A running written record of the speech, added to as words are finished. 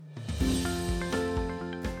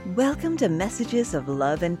Welcome to Messages of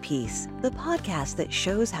Love and Peace, the podcast that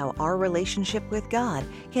shows how our relationship with God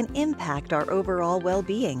can impact our overall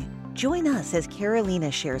well-being. Join us as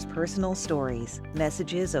Carolina shares personal stories,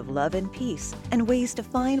 messages of love and peace, and ways to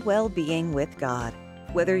find well-being with God.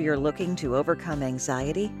 Whether you're looking to overcome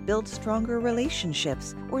anxiety, build stronger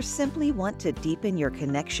relationships, or simply want to deepen your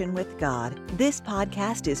connection with God, this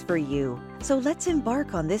podcast is for you. So let's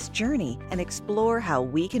embark on this journey and explore how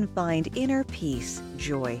we can find inner peace,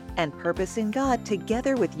 joy, and purpose in God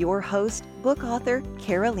together with your host, book author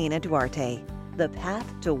Carolina Duarte. The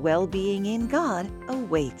path to well-being in God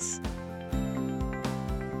awaits.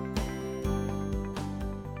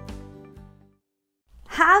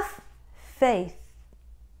 Have faith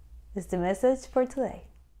is the message for today.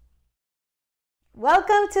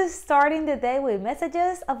 Welcome to starting the day with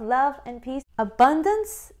messages of love and peace.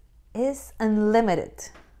 Abundance is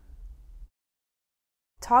unlimited.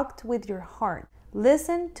 Talk with your heart.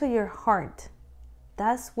 Listen to your heart.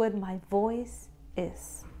 That's what my voice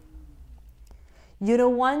is. You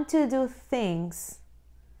don't want to do things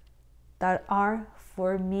that are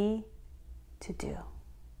for me to do.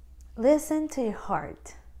 Listen to your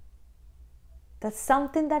heart. That's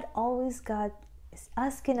something that always God is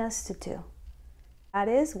asking us to do. That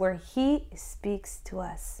is where He speaks to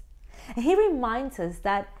us. And He reminds us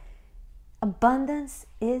that abundance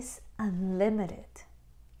is unlimited.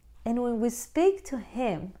 And when we speak to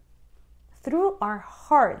Him through our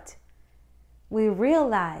heart, we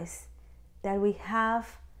realize that we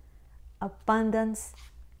have abundance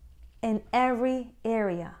in every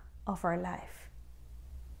area of our life.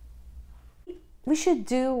 We should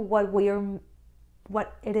do what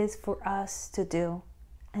it is for us to do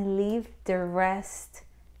and leave the rest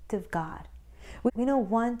to God. We don't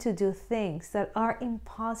want to do things that are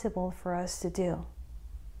impossible for us to do,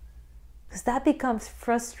 because that becomes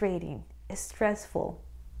frustrating, stressful,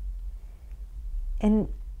 and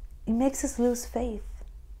it makes us lose faith.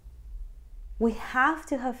 We have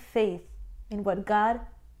to have faith in what God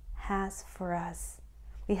has for us.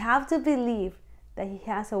 We have to believe that He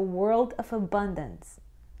has a world of abundance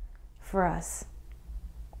for us.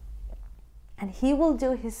 And He will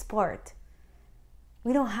do His part.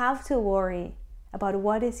 We don't have to worry about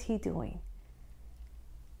what is He doing.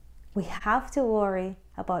 We have to worry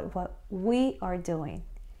about what we are doing.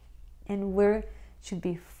 And we should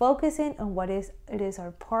be focusing on what it is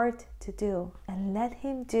our part to do. And let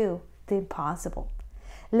Him do the impossible.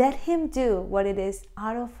 Let Him do what it is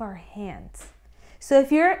out of our hands. So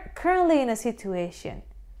if you're currently in a situation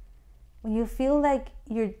when you feel like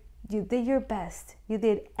you did your best, you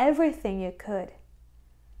did everything you could,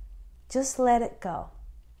 just let it go.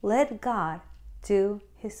 Let God do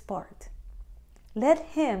His part. Let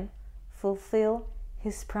Him fulfill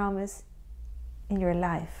His promise in your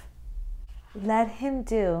life. Let Him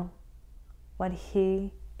do what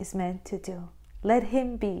He is meant to do. Let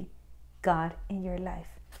Him be God in your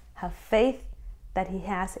life. Have faith that He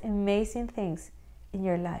has amazing things in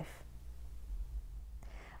your life.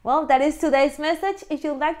 Well, that is today's message. If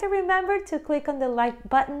you'd like to, remember to click on the like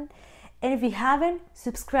button. And if you haven't,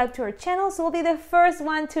 subscribe to our channel so you'll be the first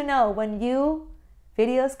one to know when new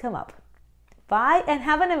videos come up. Bye and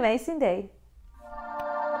have an amazing day.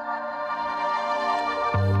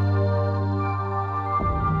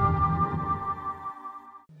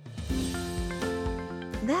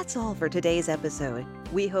 That's all for today's episode.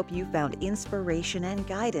 We hope you found inspiration and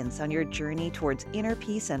guidance on your journey towards inner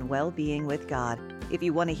peace and well-being with God. If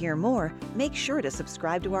you want to hear more, make sure to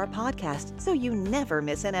subscribe to our podcast so you never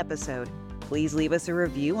miss an episode. Please leave us a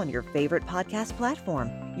review on your favorite podcast platform.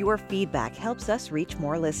 Your feedback helps us reach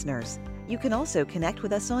more listeners. You can also connect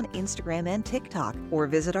with us on Instagram and TikTok, or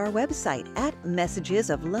visit our website at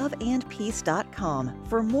messagesofloveandpeace.com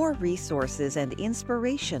for more resources and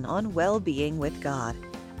inspiration on well-being with God.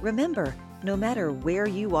 Remember, no matter where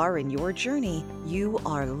you are in your journey, you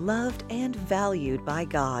are loved and valued by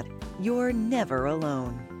God. You're never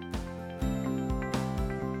alone.